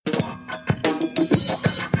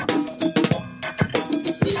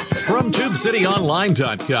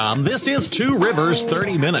TubeCityOnline.com, this is Two Rivers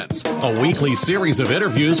 30 Minutes, a weekly series of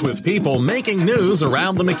interviews with people making news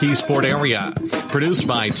around the McKeesport area. Produced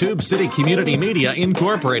by Tube City Community Media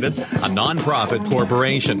Incorporated, a nonprofit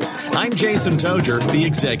corporation. I'm Jason Toger, the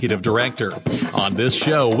Executive Director. On this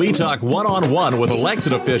show, we talk one-on-one with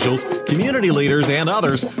elected officials, community leaders, and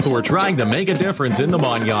others who are trying to make a difference in the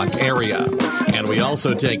Mon-Yough area. And we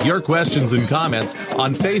also take your questions and comments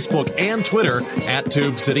on Facebook and Twitter at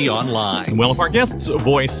Tube City Online. Well, if our guest's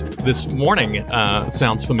voice this morning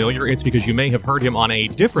sounds familiar, it's because you may have heard him on a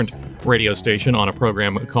different radio station on a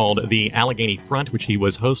program called The Allegheny Front, which he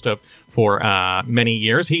was host of for many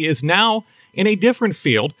years. He is now in a different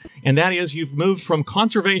field, and that is you've moved from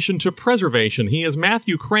conservation to preservation. He is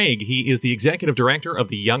Matthew Craig. He is the executive director of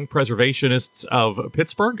the Young Preservationists of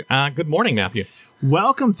Pittsburgh. Good morning, Matthew.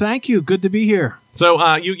 Welcome. Thank you. Good to be here.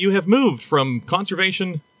 So you have moved from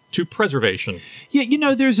conservation to preservation. Yeah, you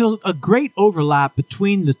know, there's a great overlap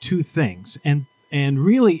between the two things, and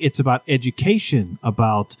really it's about education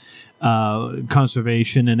about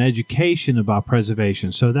conservation and education about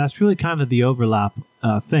preservation. So that's really kind of the overlap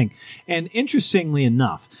thing. And interestingly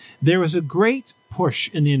enough, there was a great push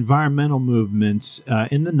in the environmental movements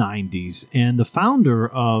in the 90s, and the founder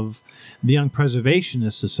of the Young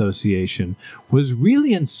Preservationists Association was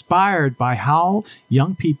really inspired by how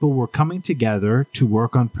young people were coming together to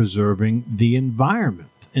work on preserving the environment.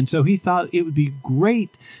 And so he thought it would be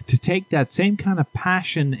great to take that same kind of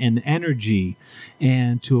passion and energy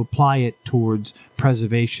and to apply it towards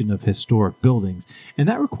preservation of historic buildings. And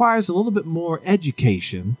that requires a little bit more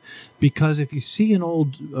education, because if you see an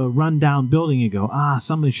old rundown building, you go,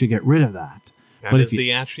 somebody should get rid of that. That's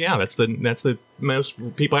the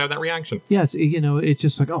most people have that reaction. Yes, it's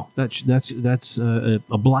just like, that's a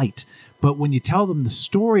blight. But when you tell them the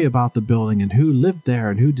story about the building and who lived there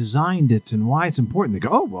and who designed it and why it's important, they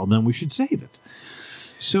go, then we should save it.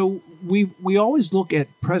 So we always look at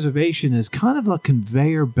preservation as kind of a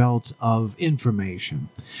conveyor belt of information,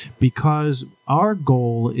 because our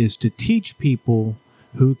goal is to teach people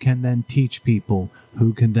who can then teach people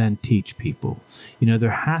who can then teach people.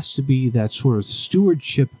 There has to be that sort of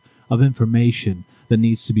stewardship of information that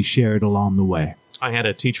needs to be shared along the way. I had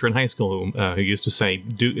a teacher in high school who used to say,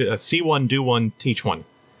 see one, do one, teach one.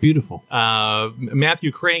 Beautiful.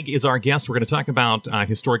 Matthew Craig is our guest. We're going to talk about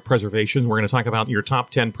historic preservation. We're going to talk about your top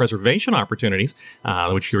 10 preservation opportunities,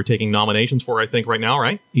 which you're taking nominations for, I think, right now,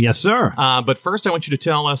 right? Yes, sir. But first, I want you to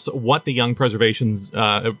tell us what the Young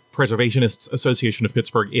Preservationists Association of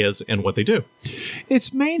Pittsburgh is and what they do.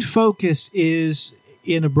 Its main focus is,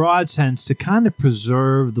 in a broad sense, to kind of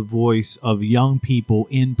preserve the voice of young people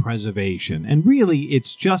in preservation. And really,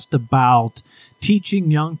 it's just about teaching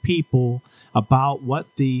young people about what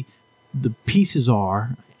the pieces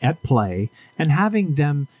are at play and having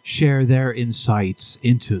them share their insights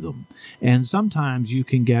into them. And sometimes you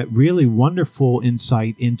can get really wonderful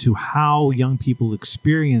insight into how young people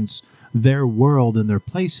experience their world and their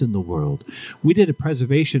place in the world. We did a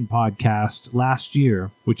preservation podcast last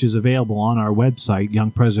year, which is available on our website,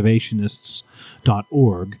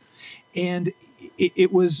 youngpreservationists.org. And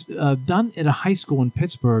it was done at a high school in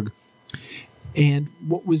Pittsburgh. And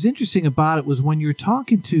what was interesting about it was when you're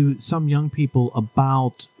talking to some young people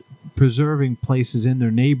about preserving places in their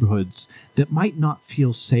neighborhoods that might not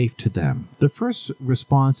feel safe to them, the first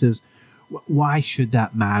response is, why should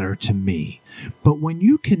that matter to me? But when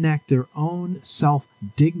you connect their own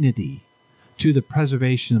self-dignity to the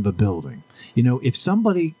preservation of a building, if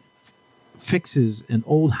somebody fixes an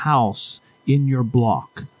old house in your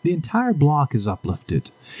block, the entire block is uplifted.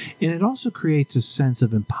 And it also creates a sense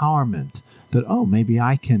of empowerment that, maybe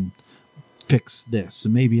I can fix this,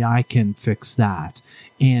 and maybe I can fix that.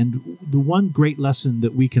 And the one great lesson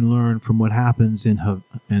that we can learn from what happens in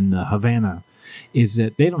Havana is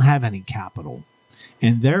that they don't have any capital.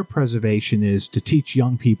 And their preservation is to teach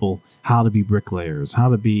young people how to be bricklayers, how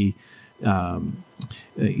to be,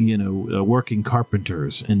 working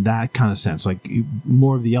carpenters, in that kind of sense, like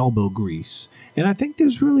more of the elbow grease. And I think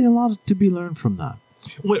there's really a lot to be learned from that.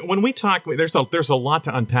 When we talk, there's a lot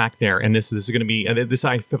to unpack there, and this is going to be this.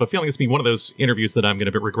 I have a feeling this will be one of those interviews that I'm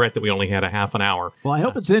going to regret that we only had a half an hour. Well, I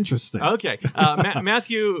hope it's interesting. Okay,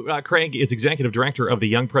 Matthew Craig is executive director of the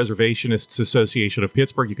Young Preservationists Association of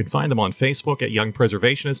Pittsburgh. You can find them on Facebook at Young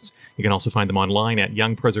Preservationists. You can also find them online at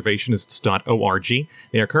youngpreservationists.org.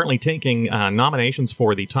 They are currently taking nominations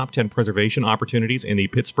for the top 10 preservation opportunities in the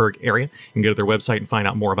Pittsburgh area. You can go to their website and find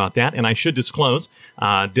out more about that. And I should disclose,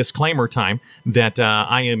 disclaimer time, that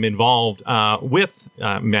I am involved with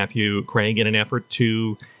Matthew Craig in an effort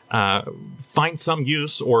to find some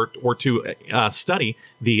use or to study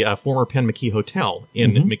the former Penn McKee Hotel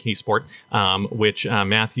in McKeesport, which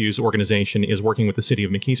Matthew's organization is working with the city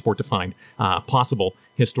of McKeesport to find possible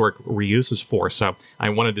historic reuses for. So I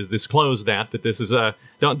wanted to disclose that this is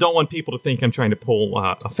don't want people to think I'm trying to pull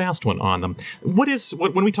a fast one on them.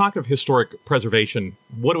 When we talk of historic preservation,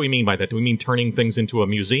 what do we mean by that? Do we mean turning things into a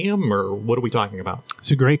museum, or what are we talking about?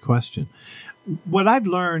 It's a great question. What I've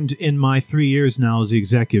learned in my 3 years now as the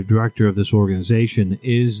executive director of this organization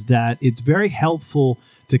is that it's very helpful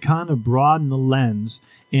to kind of broaden the lens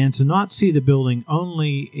and to not see the building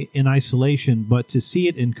only in isolation, but to see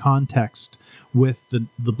it in context with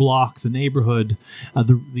the block, the neighborhood,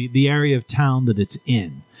 the area of town that it's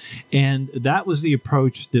in. And that was the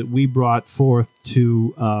approach that we brought forth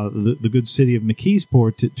to the good city of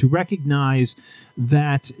McKeesport to recognize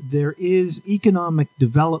that there is economic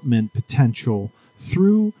development potential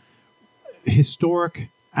through historic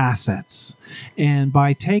assets. And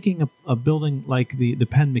by taking a building like the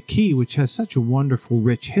Penn McKee, which has such a wonderful,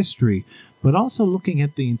 rich history, but also looking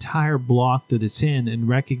at the entire block that it's in and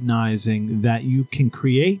recognizing that you can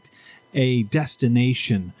create a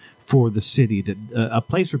destination for the city, that a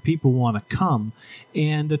place where people want to come,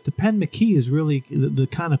 and that the Penn McKee is really the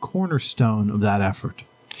kind of cornerstone of that effort.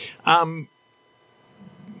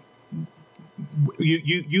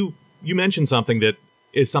 You mentioned something that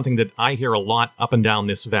is something that I hear a lot up and down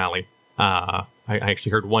this valley. I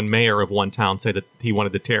actually heard one mayor of one town say that he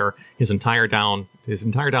wanted to tear his entire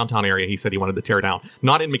downtown area. He said he wanted to tear down,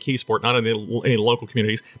 not in McKeesport, not in any local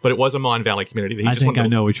communities, but it was a Mon Valley community. I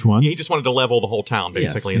know which one. He just wanted to level the whole town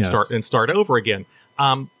basically and start over again.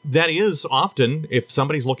 That is often, if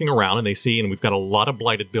somebody's looking around and they see, and we've got a lot of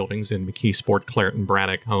blighted buildings in McKeesport, Clairton,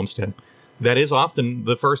 Braddock, Homestead, that is often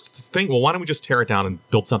the first thing. Well, why don't we just tear it down and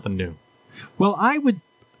build something new? Well, I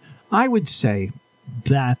would say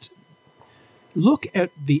that look at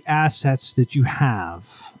the assets that you have,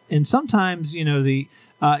 and sometimes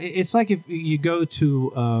it's like if you go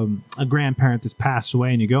to a grandparent that's passed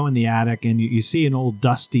away, and you go in the attic and you see an old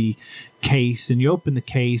dusty case, and you open the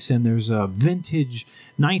case and there's a vintage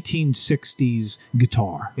 1960s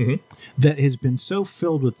guitar that has been so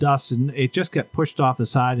filled with dust and it just got pushed off the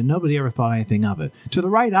side and nobody ever thought anything of it. To the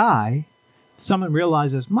right eye, someone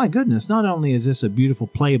realizes, my goodness, not only is this a beautiful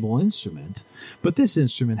playable instrument, but this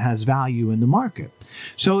instrument has value in the market.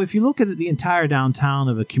 So if you look at the entire downtown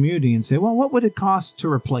of a community and say, well, what would it cost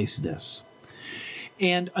to replace this?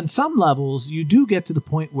 And on some levels, you do get to the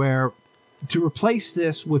point where to replace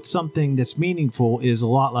this with something that's meaningful is a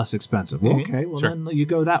lot less expensive. Okay, well, then you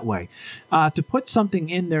go that way. To put something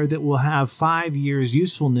in there that will have 5 years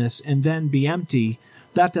usefulness and then be empty,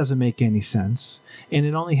 that doesn't make any sense, and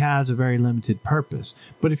it only has a very limited purpose.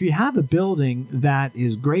 But if you have a building that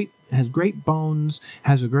is great, has great bones,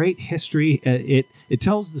 has a great history, it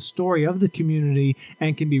tells the story of the community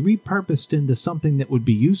and can be repurposed into something that would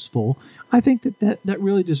be useful, I think that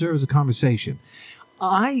really deserves a conversation.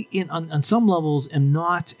 On some levels, am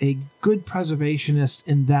not a good preservationist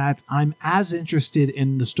in that I'm as interested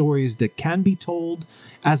in the stories that can be told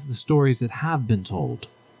as the stories that have been told.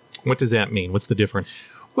 What does that mean? What's the difference?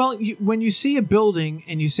 Well, when you see a building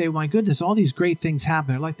and you say, my goodness, all these great things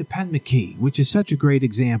happen, like the Penn McKee, which is such a great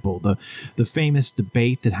example, the famous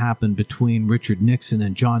debate that happened between Richard Nixon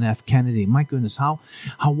and John F. Kennedy. My goodness, how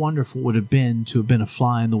wonderful it would have been to have been a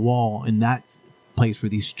fly on the wall in that place where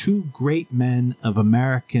these two great men of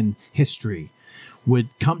American history would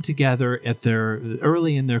come together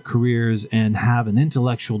early in their careers and have an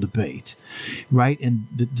intellectual debate, right? And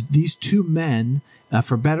these two men,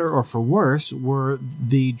 for better or for worse, were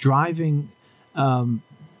the two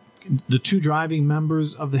driving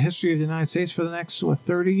members of the history of the United States for the next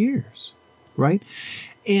 30 years, right?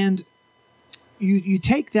 And you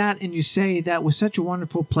take that and you say that was such a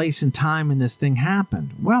wonderful place and time and this thing happened.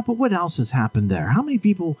 Well, but what else has happened there? How many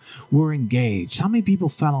people were engaged? How many people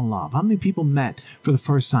fell in love? How many people met for the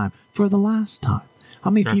first time, for the last time? How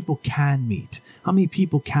many people can meet? How many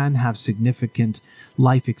people can have significant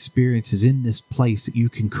life experiences in this place that you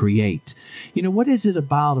can create? What is it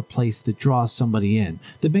about a place that draws somebody in,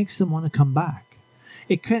 that makes them want to come back?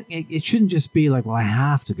 It shouldn't just be like, well, I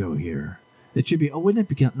have to go here. It should be, oh, wouldn't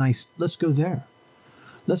it be nice? Let's go there.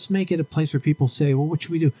 Let's make it a place where people say, well, what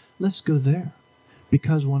should we do? Let's go there.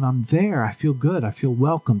 Because when I'm there, I feel good. I feel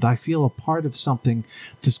welcomed. I feel a part of something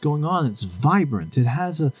that's going on. It's vibrant. It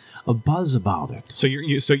has a buzz about it. So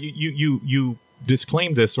you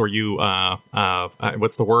disclaimed this, or you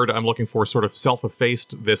what's the word I'm looking for? Sort of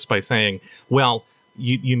self-effaced this by saying, well,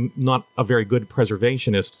 you're not a very good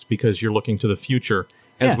preservationist because you're looking to the future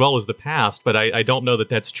as Yeah. well as the past, but I don't know that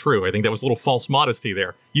that's true. I think that was a little false modesty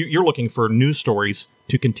there. You're looking for news stories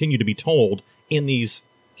to continue to be told in these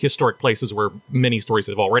historic places where many stories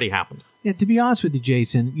have already happened. Yeah, to be honest with you,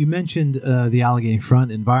 Jason, you mentioned the Allegheny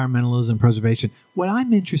Front, environmentalism, preservation. What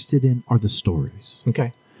I'm interested in are the stories.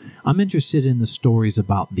 Okay. I'm interested in the stories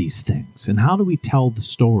about these things. And how do we tell the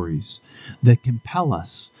stories that compel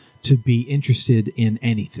us to be interested in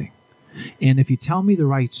anything? And if you tell me the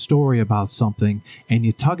right story about something and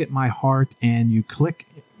you tug at my heart and you click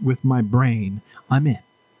with my brain, I'm in.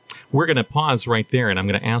 We're going to pause right there, and I'm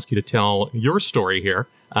going to ask you to tell your story here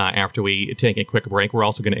after we take a quick break. We're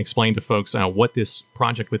also going to explain to folks what this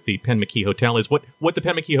project with the Penn McKee Hotel is, what the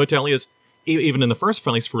Penn McKee Hotel is, even in the first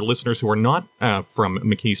place for listeners who are not from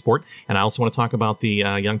McKeesport. And I also want to talk about the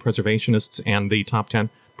Young Preservationists and the top 10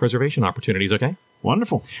 preservation opportunities, okay?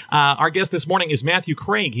 Wonderful. Our guest this morning is Matthew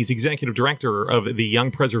Craig. He's executive director of the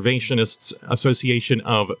Young Preservationists Association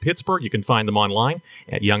of Pittsburgh. You can find them online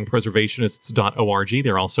at youngpreservationists.org.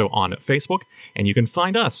 They're also on Facebook. And you can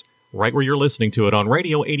find us right where you're listening to it on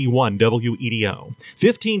Radio 81 WEDO,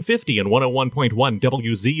 1550 and 101.1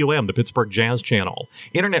 WZUM, the Pittsburgh Jazz Channel,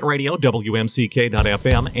 Internet Radio,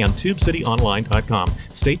 WMCK.FM, and TubeCityOnline.com.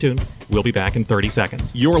 Stay tuned. We'll be back in 30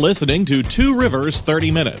 seconds. You're listening to Two Rivers 30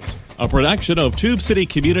 Minutes, a production of Tube City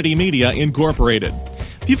Community Media Incorporated.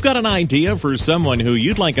 If you've got an idea for someone who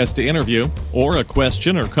you'd like us to interview, or a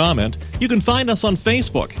question or comment, you can find us on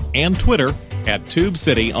Facebook and Twitter at Tube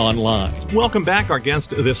City Online. Welcome back. Our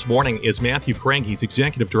guest this morning is Matthew Craig. He's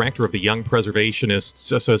executive director of the Young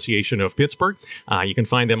Preservationists Association of Pittsburgh. You can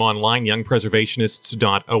find them online,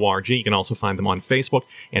 youngpreservationists.org. You can also find them on Facebook.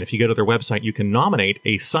 And if you go to their website, you can nominate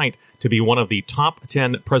a site to be one of the top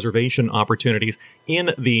 10 preservation opportunities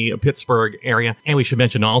in the Pittsburgh area. And we should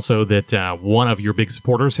mention also that one of your big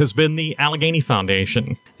supporters has been the Allegheny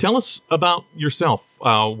Foundation. Tell us about yourself.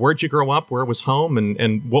 Where'd you grow up? Where was home?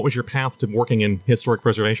 And what was your path to working in historic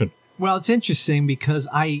preservation? Well, it's interesting because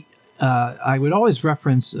I would always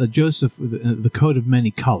reference Joseph, the coat of many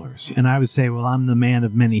colors. And I would say, well, I'm the man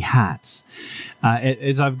of many hats.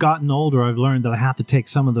 As I've gotten older, I've learned that I have to take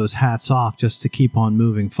some of those hats off just to keep on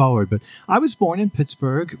moving forward. But I was born in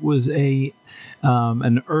Pittsburgh, was an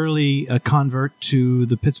early convert to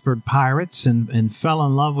the Pittsburgh Pirates and fell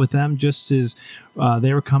in love with them just as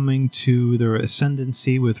they were coming to their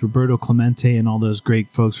ascendancy with Roberto Clemente and all those great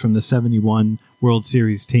folks from the 71 World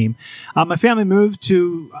Series team. My family moved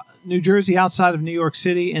to New Jersey outside of New York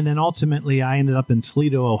City, and then ultimately I ended up in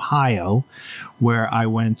Toledo, Ohio, where I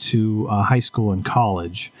went to high school and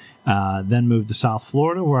college. Then moved to South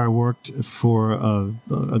Florida, where I worked for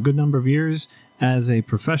a good number of years as a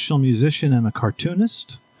professional musician and a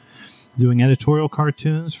cartoonist, doing editorial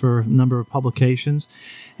cartoons for a number of publications.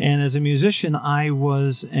 And as a musician, I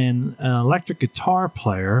was an electric guitar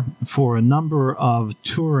player for a number of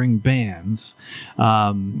touring bands,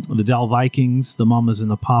 the Dell Vikings, the Mamas and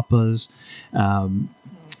the Papas,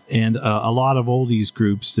 and a lot of oldies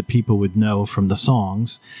groups that people would know from the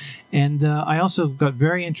songs. And I also got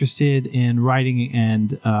very interested in writing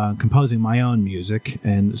and composing my own music,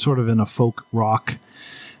 and sort of in a folk rock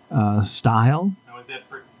style. Now,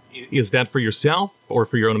 is that for yourself or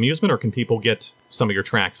for your own amusement, or can people get some of your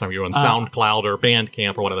tracks? Are you on SoundCloud or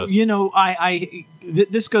Bandcamp or one of those? You know,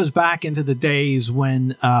 this goes back into the days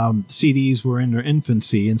when CDs were in their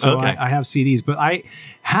infancy, and so Okay. I have CDs, but I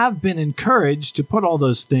have been encouraged to put all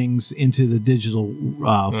those things into the digital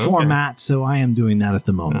format, so I am doing that at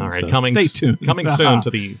the moment. All right, so coming stay tuned. Coming soon to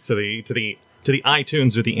the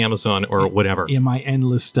iTunes or the Amazon or whatever. In my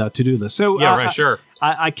endless to-do list. So Yeah, right, sure.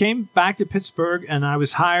 I came back to Pittsburgh, and I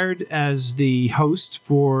was hired as the host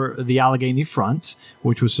for the Allegheny Front,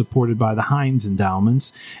 which was supported by the Heinz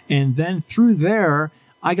Endowments. And then through there,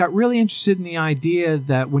 I got really interested in the idea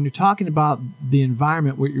that when you're talking about the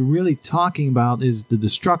environment, what you're really talking about is the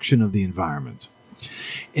destruction of the environment.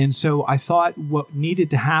 And so I thought what needed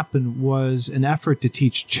to happen was an effort to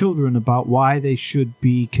teach children about why they should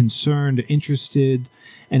be concerned, interested,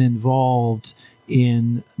 and involved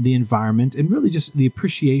in the environment, and really just the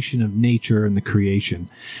appreciation of nature and the creation.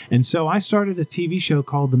 And so I started a TV show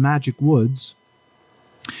called The Magic Woods,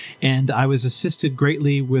 and I was assisted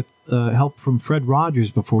greatly with help from Fred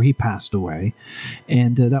Rogers before he passed away.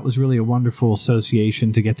 And that was really a wonderful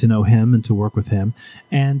association to get to know him and to work with him.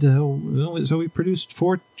 And so we produced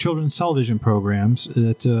 4 children's television programs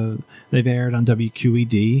that they've aired on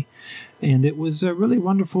WQED. And it was a really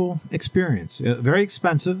wonderful experience. Very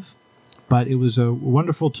expensive, but it was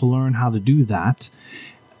wonderful to learn how to do that.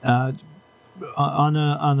 On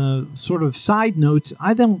a sort of side note,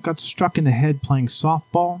 I then got struck in the head playing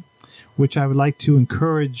softball, which I would like to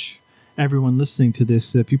encourage everyone listening to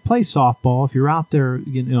this, if you play softball, if you're out there,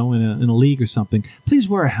 in a league or something, please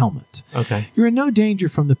wear a helmet. Okay. You're in no danger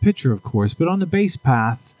from the pitcher, of course, but on the base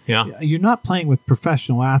path, you're not playing with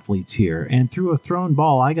professional athletes here. And through a thrown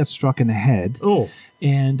ball, I got struck in the head. Oh.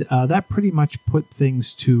 And that pretty much put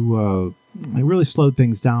things to, it really slowed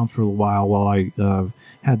things down for a while I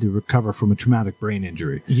had to recover from a traumatic brain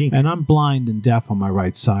injury. Yeek. And I'm blind and deaf on my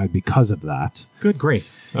right side because of that. Good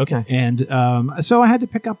grief. Okay. And so I had to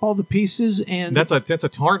pick up all the pieces. And that's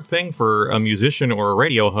a hard thing for a musician or a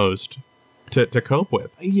radio host to cope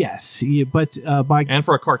with. Yes, but and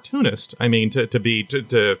for a cartoonist, I mean, we're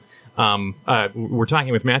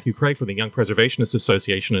talking with Matthew Craig from the Young Preservationist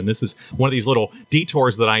Association, and this is one of these little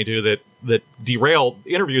detours that I do that derail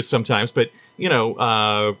interviews sometimes. But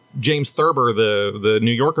James Thurber, the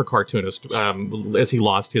New Yorker cartoonist, as he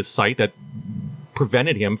lost his sight, that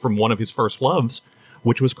prevented him from one of his first loves,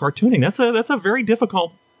 which was cartooning. That's a very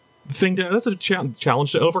difficult thing that's a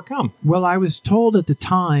challenge to overcome. Well, I was told at the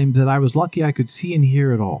time that I was lucky I could see and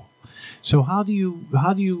hear it all. So how do you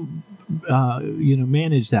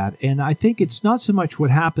manage that? And I think it's not so much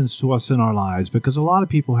what happens to us in our lives, because a lot of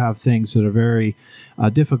people have things that are very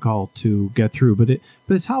difficult to get through, but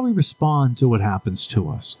it's how we respond to what happens to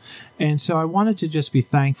us. And so I wanted to just be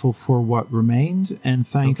thankful for what remained, and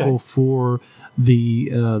thankful for the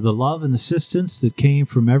love and assistance that came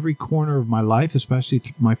from every corner of my life, especially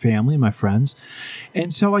my family and my friends.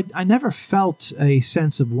 And so I never felt a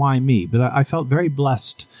sense of why me, but I felt very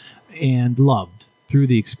blessed and loved through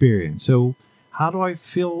the experience. So how do I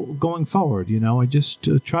feel going forward? I just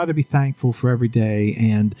try to be thankful for every day.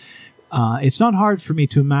 And it's not hard for me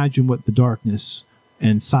to imagine what the darkness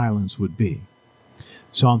and silence would be.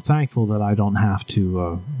 So I'm thankful that I don't have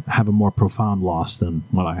to have a more profound loss than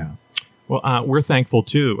what I have. Well, we're thankful,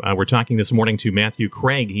 too. We're talking this morning to Matthew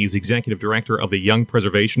Craig. He's Executive Director of the Young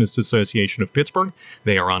Preservationists Association of Pittsburgh.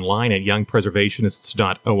 They are online at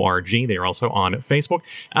youngpreservationists.org. They are also on Facebook.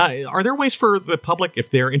 Are there ways for the public, if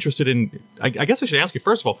they're interested in... I guess I should ask you,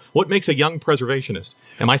 first of all, what makes a young preservationist?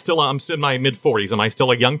 I'm still in my mid-40s. Am I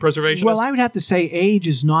still a young preservationist? Well, I would have to say age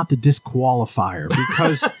is not the disqualifier,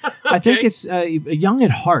 because I think it's young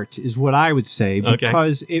at heart is what I would say,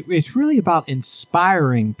 because it's really about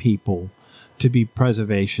inspiring people to be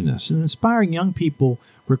preservationists. And inspiring young people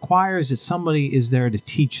requires that somebody is there to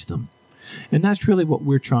teach them. And that's really what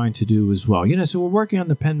we're trying to do as well. So we're working on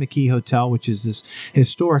the Penn McKee Hotel, which is this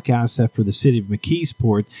historic asset for the city of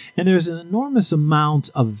McKeesport. And there's an enormous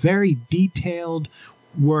amount of very detailed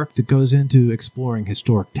work that goes into exploring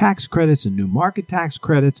historic tax credits and new market tax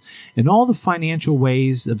credits and all the financial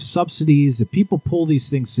ways of subsidies that people pull these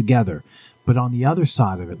things together. But on the other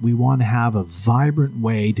side of it, we want to have a vibrant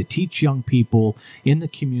way to teach young people in the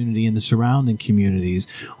community and the surrounding communities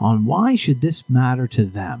on why should this matter to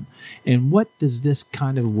them, and what does this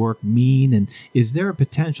kind of work mean, and is there a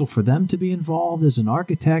potential for them to be involved as an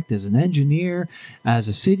architect, as an engineer, as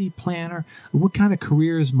a city planner? What kind of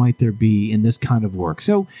careers might there be in this kind of work?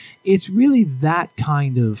 So it's really that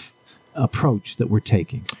kind of approach that we're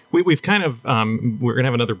taking. We've kind of we're going to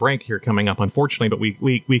have another break here coming up, unfortunately, but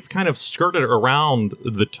we've kind of skirted around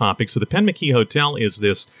the topic. So the Penn McKee Hotel is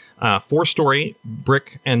this 4-story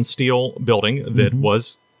brick and steel building that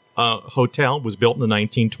was a hotel, was built in the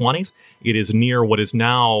 1920s. It is near what is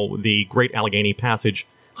now the Great Allegheny Passage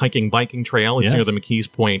biking trail. It's near the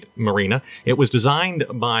McKees Point Marina. It was designed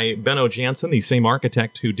by Benno Jansen, the same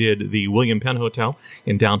architect who did the William Penn Hotel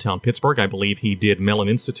in downtown Pittsburgh. I believe he did Mellon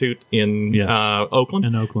Institute in Oakland.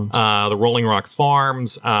 In Oakland. The Rolling Rock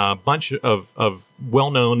Farms, a bunch of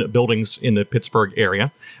well-known buildings in the Pittsburgh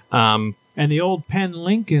area. And the old Penn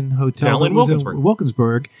Lincoln Hotel in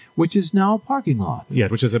Wilkinsburg, which is now a parking lot. Yeah,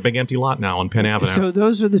 which is a big empty lot now on Penn Avenue. So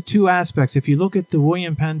those are the two aspects. If you look at the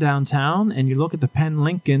William Penn downtown and you look at the Penn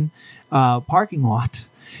Lincoln parking lot,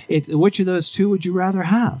 which of those two would you rather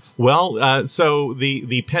have? Well, so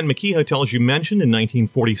the Penn McKee Hotel, as you mentioned, in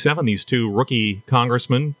 1947, these two rookie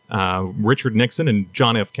congressmen, Richard Nixon and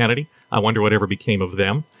John F. Kennedy, I wonder whatever became of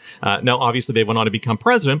them. Now, obviously, they went on to become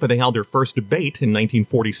president, but they held their first debate in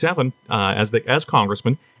 1947 as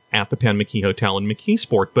congressmen at the Penn McKee Hotel in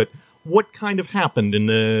McKeesport. But what kind of happened in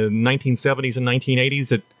the 1970s and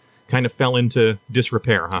 1980s? It kind of fell into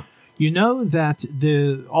disrepair, huh? You know that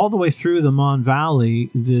all the way through the Mon Valley,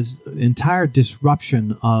 this entire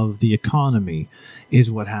disruption of the economy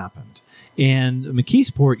is what happened. And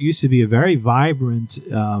McKeesport used to be a very vibrant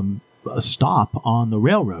stop on the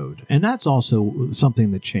railroad. And that's also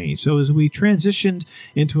something that changed. So as we transitioned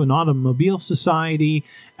into an automobile society,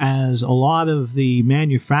 as a lot of the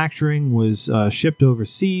manufacturing was shipped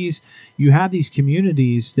overseas, you have these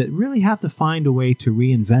communities that really have to find a way to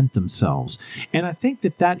reinvent themselves. And I think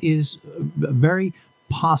that is very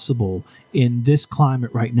possible in this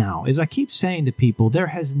climate right now. As I keep saying to people, there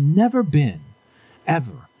has never been,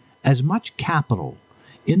 ever, as much capital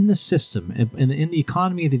in the system, in the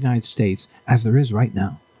economy of the United States, as there is right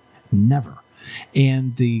now. Never.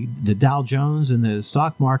 And the Dow Jones and the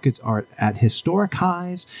stock markets are at historic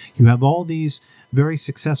highs. You have all these very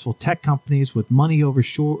successful tech companies with money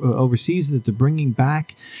overseas that they're bringing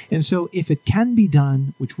back. And so if it can be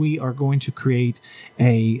done, which we are going to create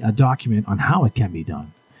a document on how it can be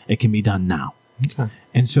done, it can be done now. Okay.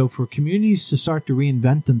 And so for communities to start to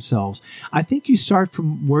reinvent themselves, I think you start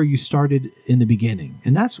from where you started in the beginning.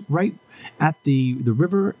 And that's right at the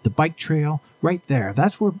river, the bike trail, right there.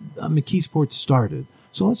 That's where McKeesport started.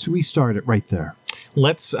 So let's restart it right there.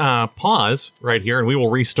 Let's pause right here, and we will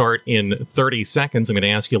restart in 30 seconds. I'm going to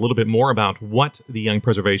ask you a little bit more about what the Young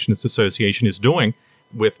Preservationists Association is doing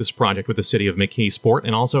with this project with the city of McKeesport,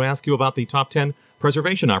 and also ask you about the top 10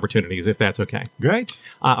 preservation opportunities, if that's okay. Great.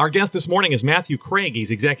 Our guest this morning is Matthew Craig.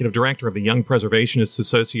 He's Executive Director of the Young Preservationists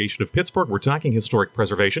Association of Pittsburgh. We're talking historic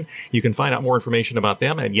preservation. You can find out more information about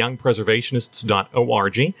them at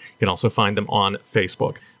youngpreservationists.org. You can also find them on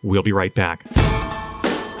Facebook. We'll be right back.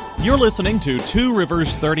 You're listening to Two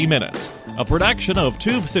Rivers 30 Minutes, a production of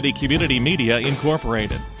Tube City Community Media,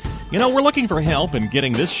 Incorporated. You know, we're looking for help in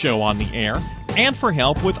getting this show on the air and for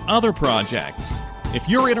help with other projects. If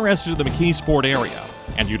you're interested in the McKeesport area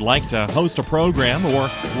and you'd like to host a program or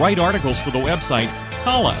write articles for the website,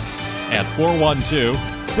 call us at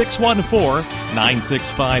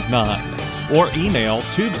 412-614-9659 or email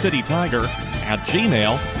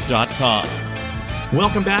tubecitytiger@gmail.com.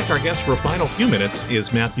 Welcome back. Our guest for a final few minutes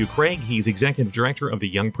is Matthew Craig. He's Executive Director of the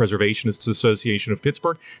Young Preservationists Association of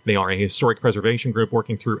Pittsburgh. They are a historic preservation group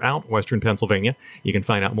working throughout Western Pennsylvania. You can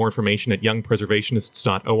find out more information at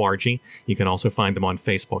youngpreservationists.org. You can also find them on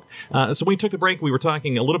Facebook. So when we took the break, we were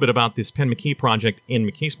talking a little bit about this Penn McKee project in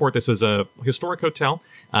McKeesport. This is a historic hotel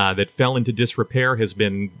that fell into disrepair, has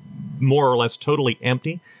been more or less totally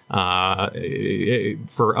empty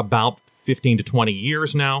for about 15 to 20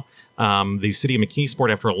 years now. The city of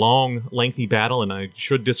McKeesport, after a long, lengthy battle, and I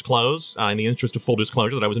should disclose, in the interest of full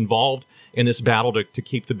disclosure, that I was involved in this battle to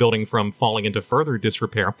keep the building from falling into further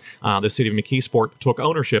disrepair. The city of McKeesport took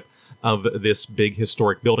ownership of this big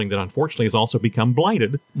historic building that unfortunately has also become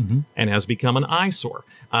blighted and has become an eyesore.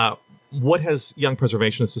 What has Young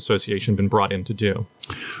Preservationists Association been brought in to do?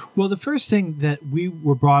 Well, the first thing that we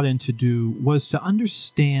were brought in to do was to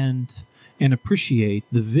understand and appreciate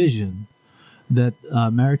the vision that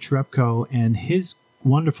Mayor Cherepko and his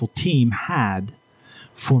wonderful team had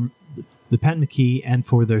for the Penn McKee and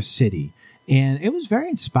for their city. And it was very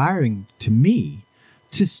inspiring to me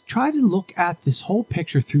to try to look at this whole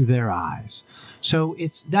picture through their eyes. So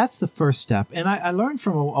that's the first step. And I learned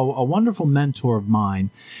from a wonderful mentor of mine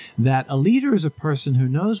that a leader is a person who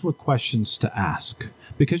knows what questions to ask,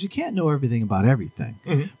 because you can't know everything about everything.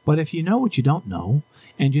 But if you know what you don't know,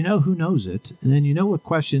 and you know who knows it, and then you know what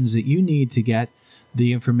questions that you need to get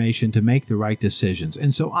the information to make the right decisions.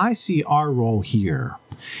 And so I see our role here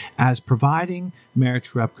as providing Mayor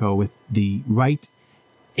Cherepko with the right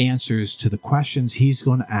answers to the questions he's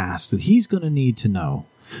going to ask, that he's going to need to know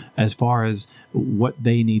as far as what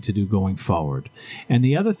they need to do going forward. And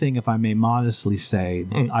the other thing, if I may modestly say,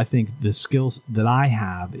 I think the skills that I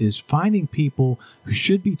have is finding people who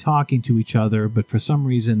should be talking to each other, but for some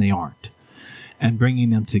reason they aren't, and bringing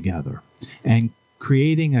them together and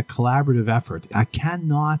creating a collaborative effort. I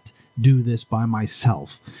cannot do this by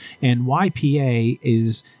myself. And YPA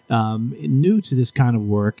is new to this kind of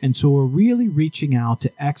work, and so we're really reaching out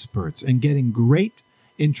to experts and getting great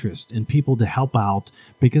interest in people to help out,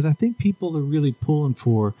 because I think people are really pulling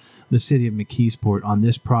for the city of McKeesport on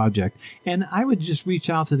this project. And I would just reach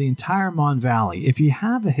out to the entire Mon Valley. If you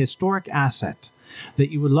have a historic asset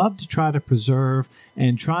that you would love to try to preserve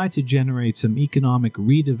and try to generate some economic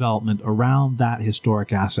redevelopment around that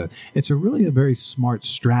historic asset, it's a very smart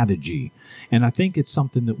strategy. And I think it's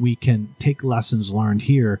something that we can take lessons learned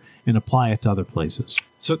here and apply it to other places.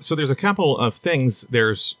 So there's a couple of things.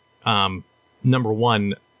 There's, number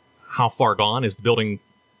one, how far gone? Is the building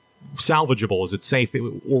salvageable? Is it safe?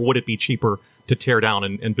 Or would it be cheaper to tear down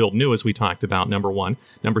and build new, as we talked about, number one?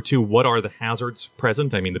 Number two, what are the hazards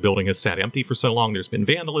present? I mean, the building has sat empty for so long. There's been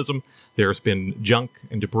vandalism. There's been junk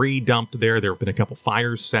and debris dumped there. There have been a couple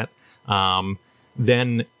fires set.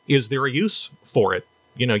 Then is there a use for it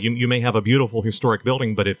you may have a beautiful historic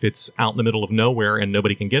building, but if it's out in the middle of nowhere and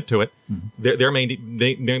nobody can get to it, there may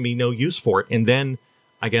be no use for it. And then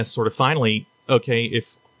I guess sort of finally, okay,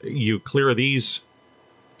 if you clear these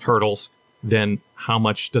hurdles, then how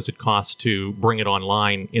much does it cost to bring it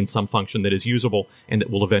online in some function that is usable and that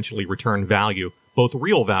will eventually return value, both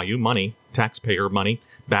real value, money, taxpayer money,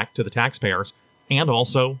 back to the taxpayers, and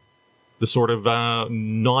also the sort of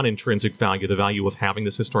non-intrinsic value, the value of having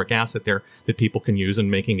this historic asset there that people can use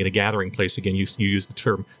and making it a gathering place. Again, you use the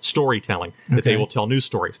term storytelling, that they will tell news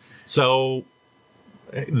stories. So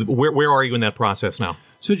where are you in that process now?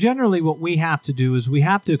 So generally what we have to do is we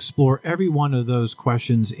have to explore every one of those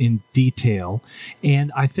questions in detail.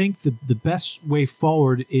 And I think the best way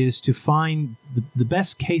forward is to find the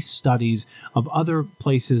best case studies of other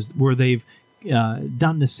places where they've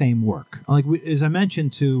done the same work. Like as I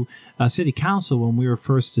mentioned to City Council when we were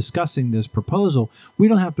first discussing this proposal, we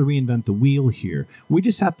don't have to reinvent the wheel here. We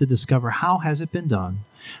just have to discover how has it been done,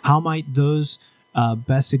 how might those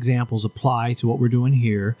best examples apply to what we're doing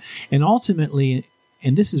here, and ultimately,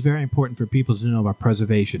 and this is very important for people to know about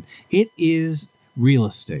preservation, it is real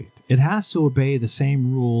estate. It has to obey the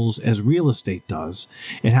same rules as real estate does.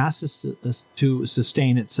 It has to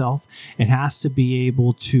sustain itself. It has to be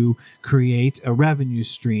able to create a revenue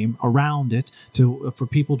stream around it for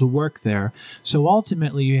people to work there. So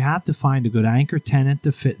ultimately, you have to find a good anchor tenant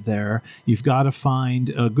to fit there. You've got to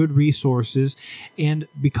find good resources. And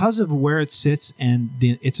because of where it sits and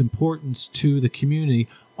its importance to the community,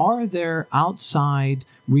 are there outside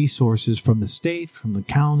resources from the state, from the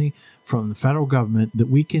county, from the federal government that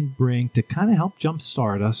we can bring to kind of help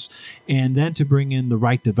jumpstart us, and then to bring in the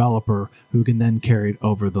right developer who can then carry it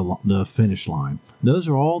over the finish line? Those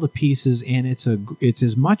are all the pieces, and it's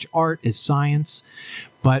as much art as science,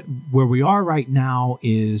 but where we are right now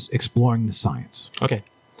is exploring the science. Okay.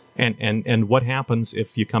 And what happens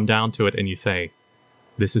if you come down to it and you say,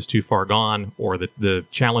 this is too far gone, or the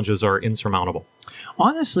challenges are insurmountable?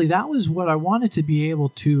 Honestly, that was what I wanted to be able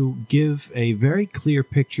to give a very clear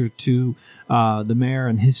picture to the mayor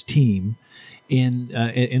and his team. In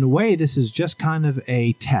a way, this is just kind of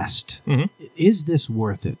a test. Mm-hmm. Is this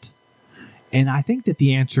worth it? And I think that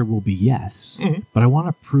the answer will be yes, but I want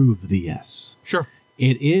to prove the yes. Sure.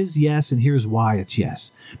 It is yes, and here's why it's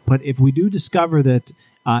yes. But if we do discover that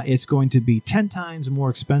it's going to be 10 times more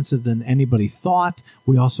expensive than anybody thought,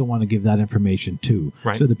 we also want to give that information too.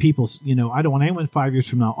 Right. So the people, I don't want anyone 5 years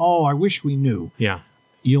from now, I wish we knew. Yeah.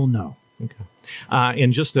 You'll know. Okay.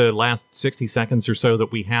 In just the last 60 seconds or so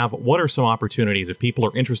that we have, what are some opportunities if people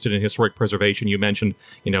are interested in historic preservation? You mentioned,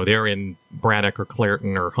 they're in Braddock or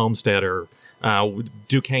Clairton or Homestead or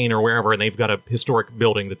Duquesne or wherever, and they've got a historic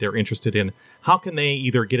building that they're interested in. How can they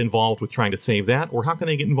either get involved with trying to save that, or how can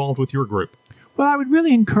they get involved with your group? Well, I would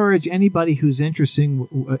really encourage anybody who's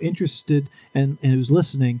interested and who's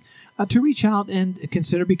listening to reach out and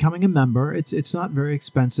consider becoming a member. It's not very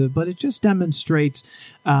expensive, but it just demonstrates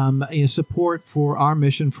support for our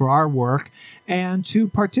mission, for our work, and to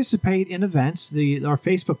participate in events. Our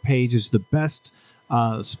Facebook page is the best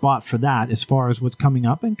spot for that as far as what's coming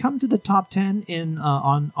up. And come to the top 10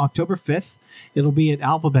 on October 5th. It'll be at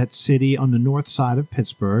Alphabet City on the north side of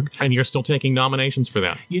Pittsburgh. And you're still taking nominations for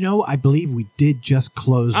that? I believe we did just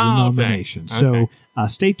close the nominations. Okay. So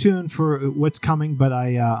stay tuned for what's coming, but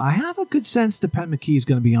I have a good sense that Penn McKee is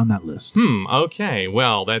going to be on that list. Okay.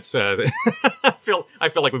 Well, that's... I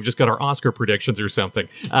feel like we've just got our Oscar predictions or something.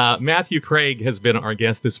 Matthew Craig has been our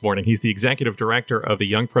guest this morning. He's the executive director of the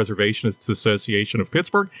Young Preservationists Association of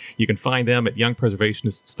Pittsburgh. You can find them at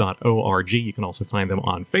youngpreservationists.org. You can also find them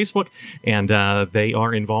on Facebook, and they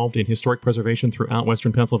are involved in historic preservation throughout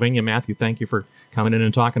Western Pennsylvania. Matthew, thank you for coming in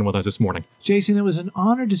and talking with us this morning. Jason, it was an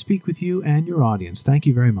honor to speak with you and your audience. Thank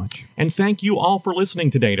you very much. And thank you all for listening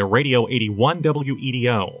today to Radio 81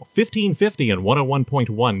 WEDO, 1550 and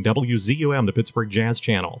 101.1 WZUM, the Pittsburgh Jazz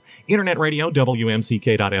Channel, Internet Radio,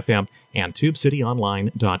 WMCK.FM, and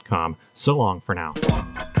TubeCityOnline.com. So long for now.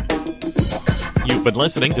 You've been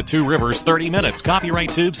listening to Two Rivers 30 Minutes, copyright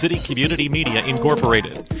Tube City Community Media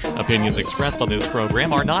Incorporated. Opinions expressed on this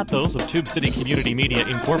program are not those of Tube City Community Media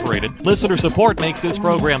Incorporated. Listener support makes this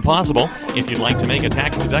program possible. If you'd like to make a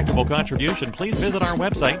tax-deductible contribution, please visit our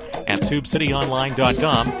website at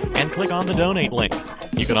TubeCityOnline.com and click on the donate link.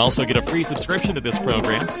 You can also get a free subscription to this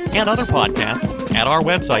program and other podcasts at our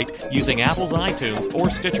website using Apple's iTunes or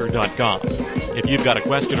Stitcher.com. If you've got a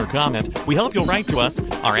question or comment, we hope you'll write to us.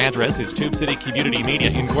 Our address is Tube City Community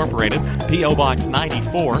Media Incorporated, P.O. Box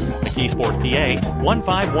 94, McKeesport, PA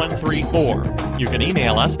 15134. You can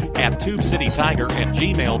email us at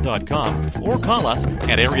tubecitytiger@gmail.com or call us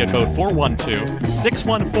at area code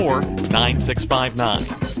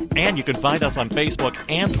 412-614-9659. And you can find us on Facebook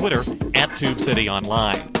and Twitter at Tube City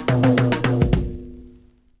Online.